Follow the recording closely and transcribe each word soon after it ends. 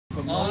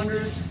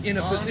honored in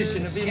a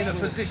position of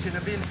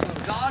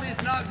influence. God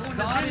is not going to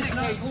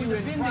vindicate you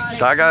in private.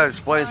 So I gotta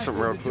explain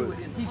something real quick.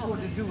 He's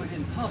going to do it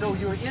in public. So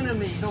your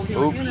enemies see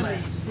you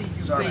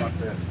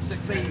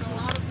succeed.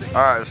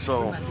 All right,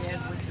 so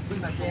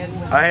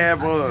I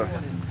have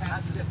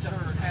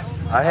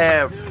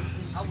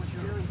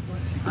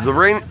the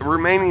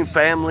remaining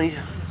family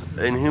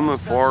in human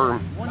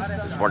form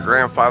is my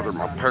grandfather,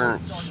 my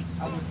parents,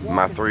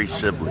 my 3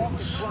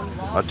 siblings,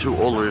 my 2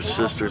 older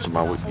sisters, and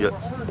my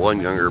 1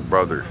 younger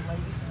brother.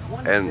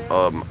 And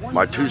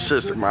my 2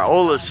 sisters, my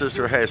oldest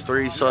sister has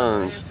 3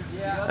 sons,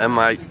 and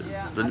the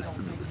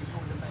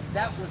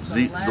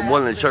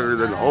one that's younger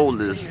than the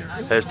oldest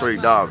has 3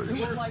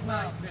 daughters.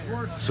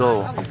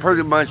 So I'm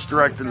pretty much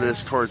directing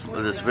this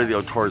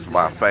video towards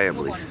my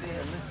family.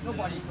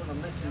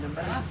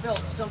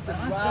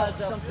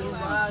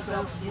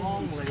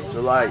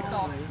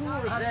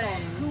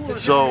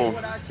 So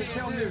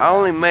I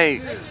only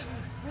make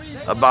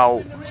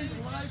about,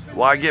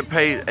 well, I get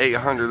paid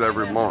 $800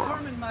 every month.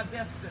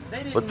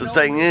 But the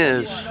thing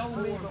is,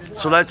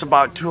 so that's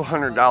about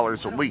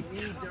 $200 a week.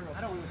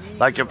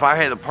 Like if I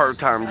had a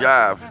part-time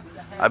job,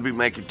 I'd be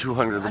making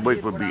 $200 a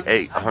week, would be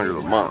 $800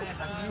 a month.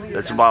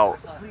 That's about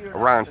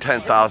around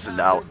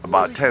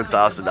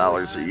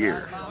 $10,000 a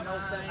year.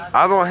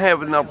 I don't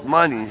have enough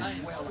money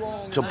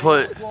to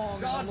put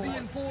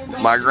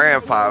my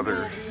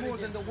grandfather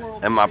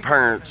and my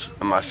parents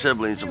and my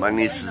siblings and my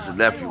nieces and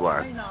nephews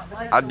on.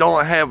 I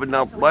don't have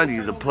enough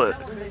money to put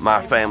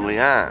my family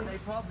on.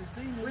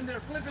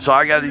 So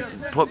I got to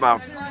put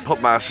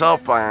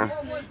myself on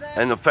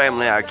and the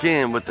family I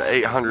can with the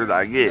 $800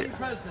 I get.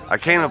 I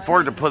can't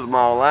afford to put them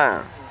all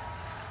on.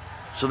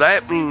 So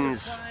that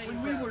means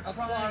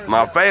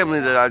my family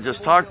that I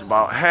just talked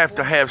about have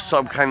to have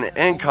some kind of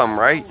income,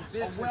 right?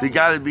 They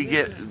got to be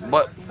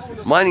but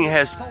money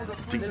has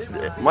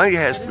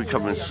to be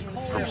coming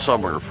from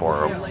somewhere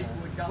for them.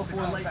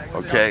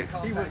 Okay,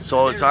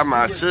 so it's on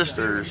my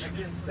sisters,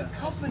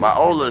 my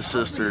oldest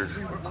sister,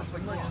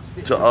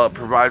 to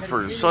provide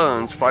for her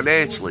sons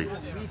financially.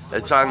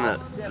 It's on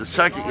the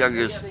second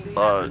youngest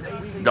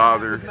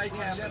daughter,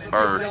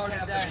 or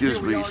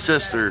excuse me,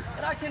 sister,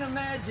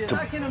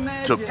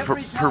 to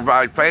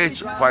provide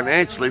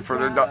financially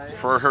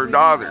for her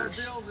daughters.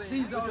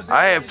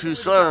 I have 2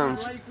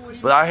 sons,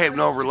 but I have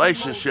no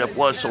relationship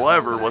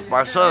whatsoever with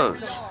my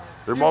sons.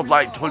 They're both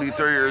like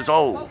 23 years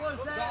old,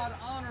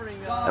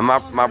 and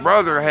my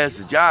brother has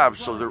a job,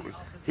 so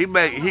he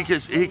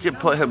can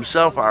put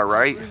himself on,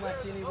 right?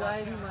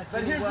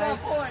 But here's my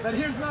point.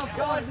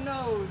 God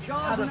knows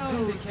how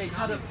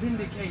to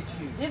vindicate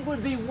you. It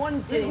would be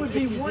one thing if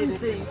he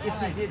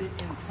did it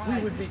in private.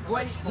 We would be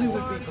grateful.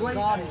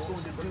 God is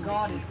going to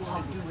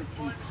do it.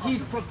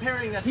 He's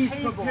preparing a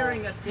table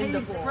in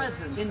the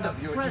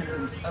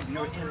presence of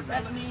your enemies.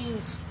 That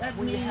means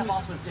when you have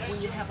opposition,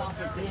 when you have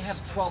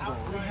trouble,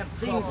 when you have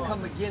things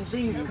come against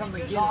you,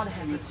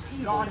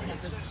 God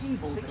has a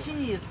table. The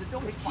key is to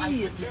don't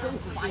fight with the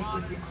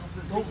opposition.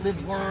 Don't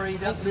live worried,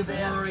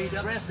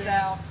 stressed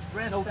out.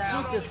 No,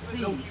 take a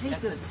seat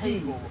at the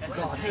table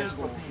God has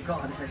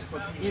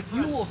prepared. If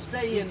you will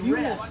stay in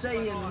rest,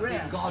 then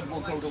God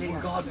will go to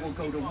work.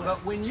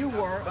 But when you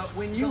work,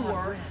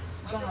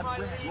 God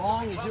rests.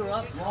 Long as you're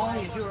up,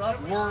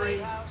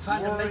 worried,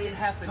 trying to make it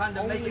happen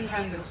only in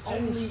your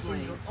own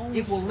strength,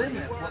 it will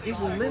limit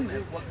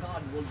what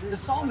God will do. The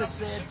psalmist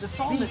said, be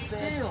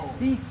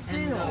still,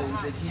 and know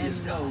that He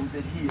is God.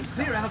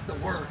 Clear out the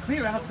work,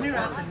 clear out the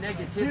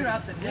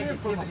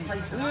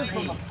negativity,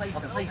 from a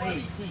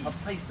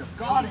place of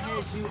God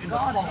has you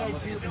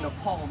in the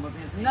palm of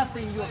His hand.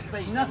 Nothing you're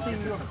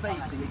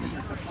facing is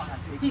a surprise.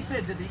 He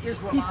said to the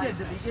Israelites,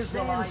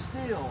 stand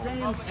still,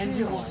 and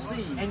you will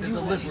see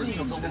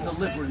the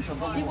deliverance of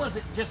the Lord. He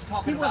wasn't just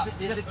talking about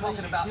in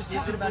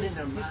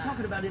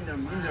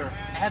their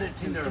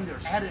attitude, in their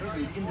spirit.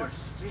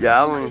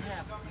 Yeah,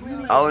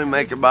 I only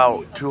make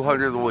about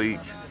 $200 a week,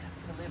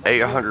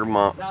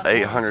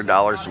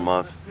 $800 a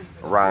month,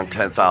 around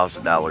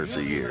 $10,000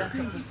 a year.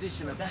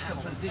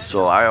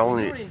 So I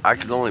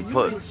can only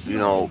put,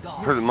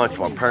 pretty much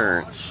my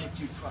parents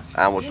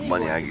on with the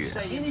money I get.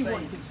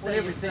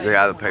 They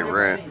got to pay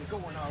rent,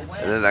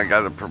 and then I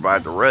got to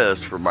provide the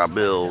rest for my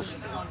bills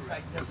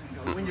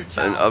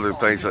and other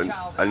things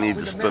I need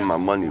to spend my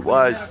money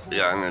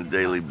wisely on a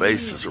daily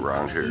basis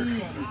around here.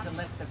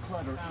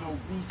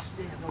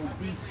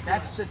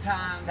 That's the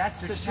time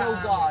to show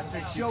God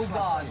that you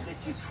trust.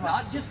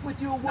 Not just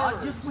with your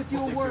words,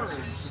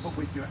 but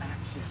with your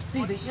actions.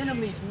 See, the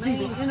enemy's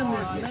main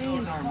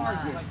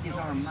target is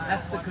our mind.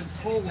 That's the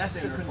control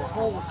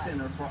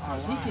center for our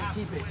life. He can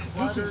keep it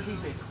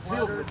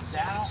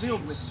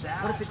filled with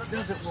doubt. What if it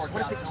doesn't work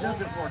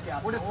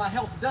out? What if my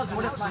health doesn't?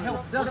 What if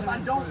I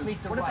don't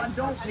meet the right?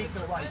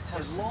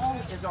 As long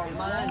as our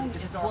mind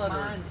is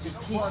cluttered, it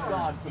keeps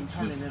God from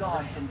turning it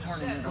around.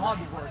 God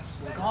works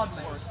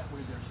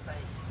where there's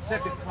faith.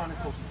 Second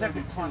Chronicles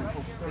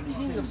 32. The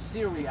king of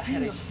Syria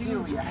had a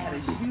huge.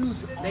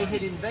 They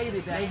had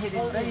invaded that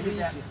whole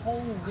region,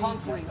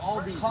 conquering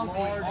all these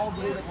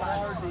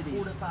large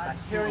fortified,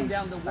 tearing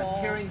down the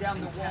wall, capturing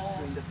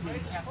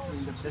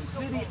the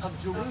city of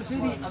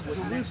Jerusalem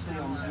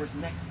was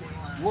next in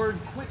line. Word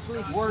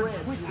quickly spread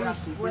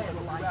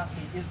throughout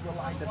the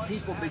Israelites. The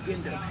people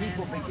begin to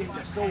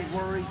so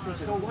worried.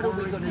 What are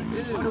we going to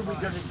do?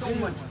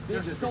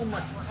 They're so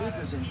much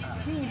bigger than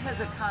us. King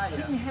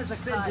Hezekiah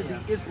said to the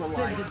Israelites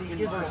in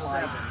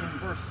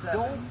verse 7,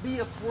 don't be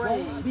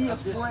afraid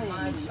of this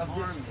mighty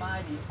army,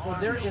 for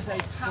there is a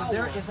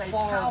power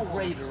far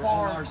greater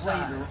on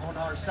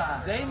our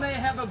side. They may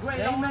have a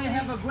great army,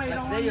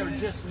 but they are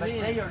just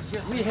men.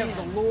 We have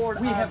the Lord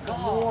our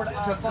God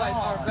to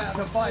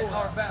fight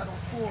our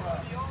battles for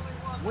us.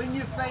 When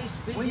you face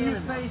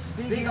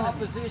big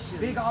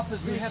opposition, you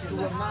have to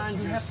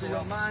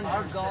remind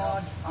our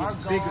God is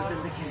bigger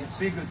than the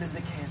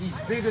cancer. He's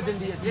bigger than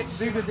the addiction.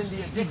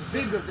 He's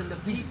bigger than the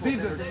people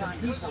that are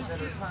trying to stop.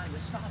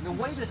 The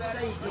way to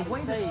stay in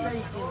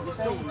is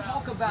don't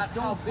talk about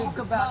how big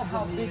the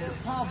problem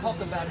is. Talk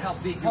about how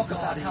big your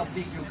God is.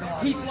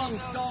 He flung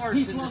stars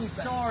in the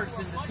sky.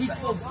 He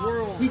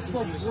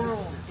spoke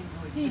worlds.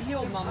 He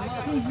healed my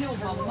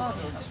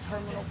mother.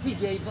 He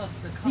gave us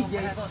the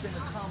compact.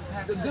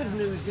 The good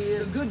news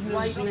is,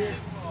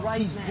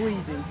 he's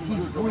breathing in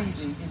your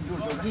direction.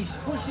 He's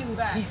pushing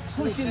back.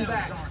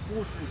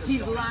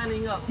 He's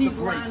lining up the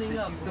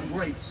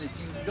brakes that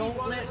you don't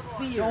let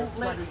fear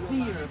clutter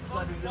you.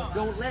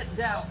 Don't let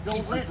doubt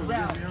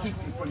keep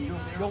you from your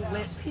mirror. Don't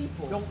let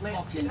people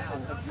talk you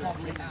out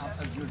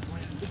of your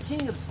dreams. The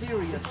king of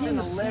Syria sent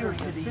a letter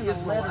to the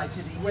Israelites.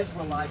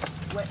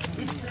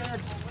 He said,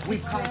 we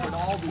conquered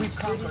all these.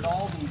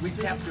 We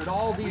captured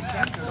all these.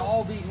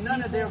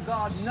 None of their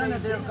gods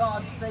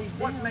saved them.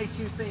 What makes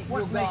you think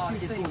your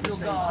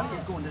God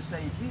is going to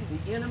save you?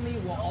 The enemy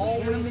will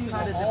always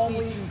try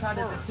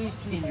to defeat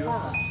you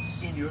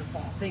in your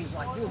thoughts. Things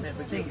like you'll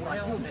never get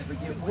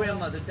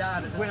grandmother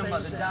died of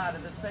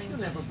the same. You'll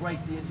never break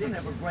the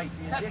addiction.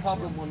 That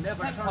problem will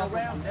never turn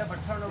around.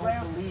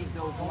 Don't believe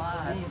those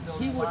lies.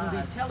 He wouldn't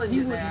be telling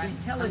you that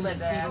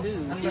unless he knew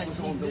it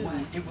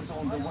was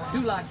on the way.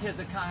 Do like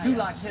Hezekiah.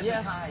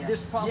 Yes,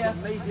 this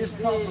problem may be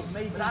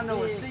big, but I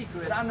know a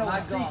secret. My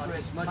God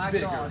is much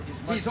bigger.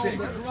 He's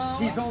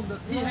on the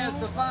throne. He has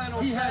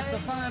the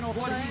final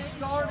say.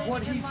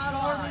 What he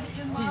started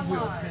in my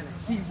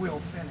life, he will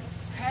finish.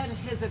 Had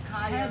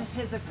Hezekiah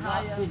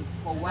been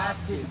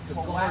proactive to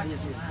guard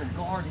his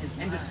life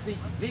and to speak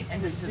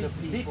victory to the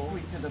people,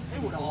 they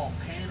would have all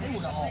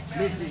panicked,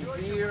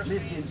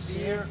 lived in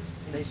fear.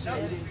 They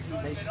stayed in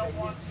peace.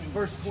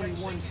 Verse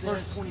 21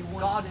 says,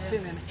 God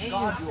sent an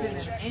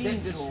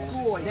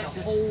angel that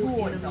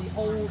destroyed the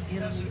whole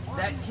enemy.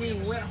 That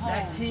king went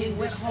home in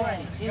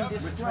disgrace.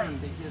 Returned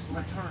to his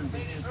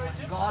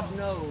life. God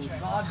knows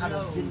how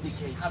to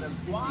vindicate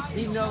you.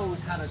 He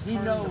knows how to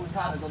turn the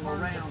problem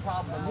around.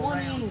 One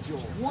angel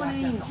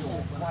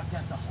wiped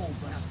out the whole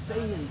bunch. Now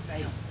stay in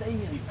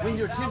faith. When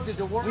you're tempted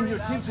to worry,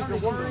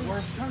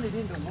 turn it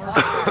into worry.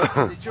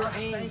 That your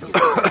angels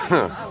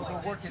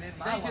are working in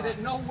my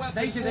life.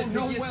 Thank you that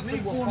no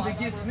weapon formed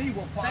against me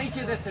will prosper. Thank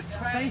you that the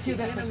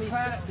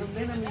trap the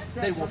enemy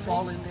set, they will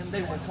fall in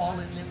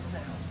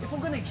themselves. If we're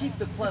going to keep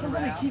the clutter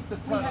out,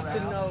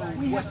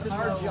 we have to know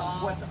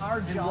what's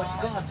our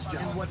job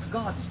and what's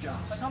God's job.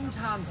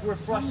 Sometimes we're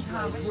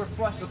frustrated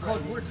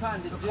because we're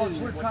trying to do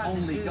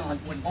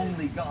what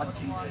only God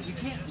can do. You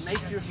can't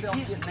make yourself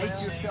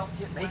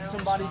make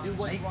somebody do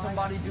what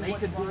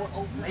make a door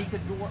open.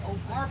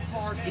 Our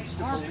part is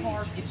to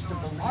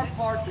believe. Our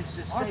part is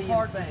to stay in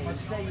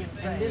faith.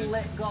 And then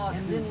let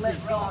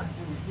God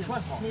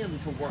trust Him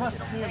to work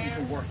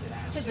it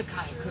out.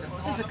 Hezekiah could have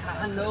gone,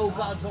 I know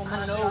God's on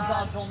my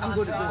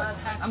side.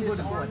 I'm going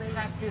to go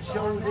attack this,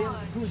 show them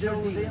who they're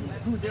dealing.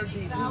 We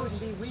wouldn't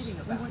be reading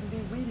about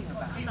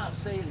it. I'm not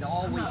saying to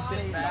always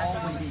sit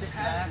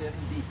passive,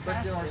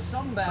 but there are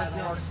some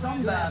battles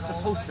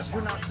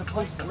you're not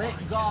supposed to let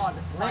God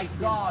fight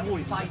them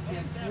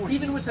for you.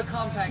 Even with the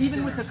compact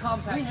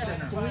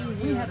center,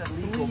 we had a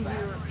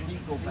 3-year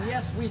legal battle.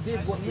 Yes, we did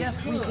what we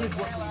could.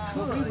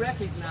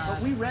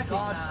 But we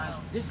recognize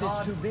this is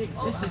too big.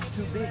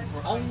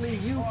 For only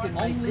you can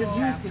make this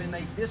happen.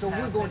 So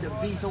we're going to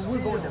be still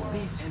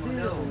and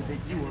know that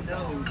you are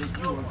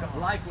God.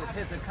 Like with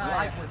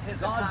Hezekiah,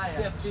 God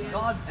stepped in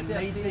and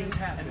made things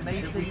happen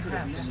that we could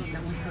have never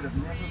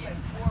made.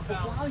 But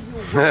while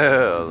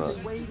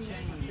you're waiting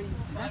for things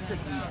to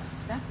change,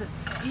 that's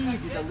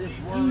easy to live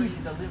worried,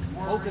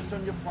 focused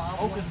on your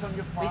problem,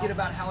 thinking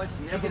about how it's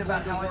never going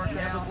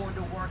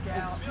to work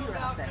out. Hear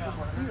out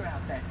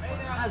that.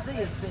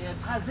 Isaiah said,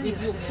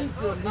 if you'll keep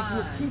your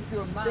mind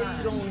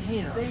stayed on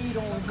Him,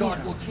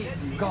 God will keep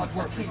you in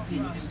perfect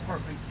peace.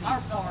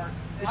 Our part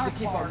is to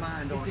keep our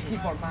mind on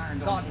Him.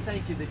 God,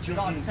 thank you that you're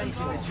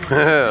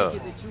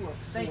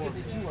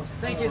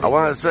thank you. I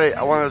want to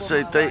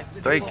say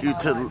thank you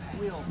to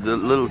the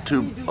little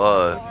two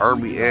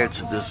Army ants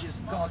that just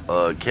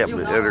kept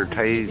me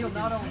entertained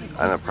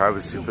on the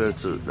privacy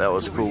fence. That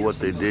was cool what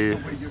they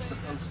did.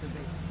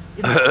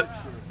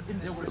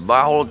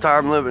 My whole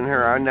time living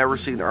here, I never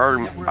seen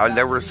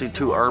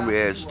two army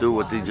ants do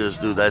what they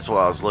just do. That's what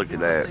I was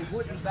looking at.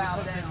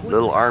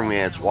 Little army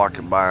ants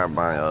walking by on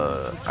my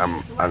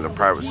on the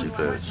privacy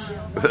fence.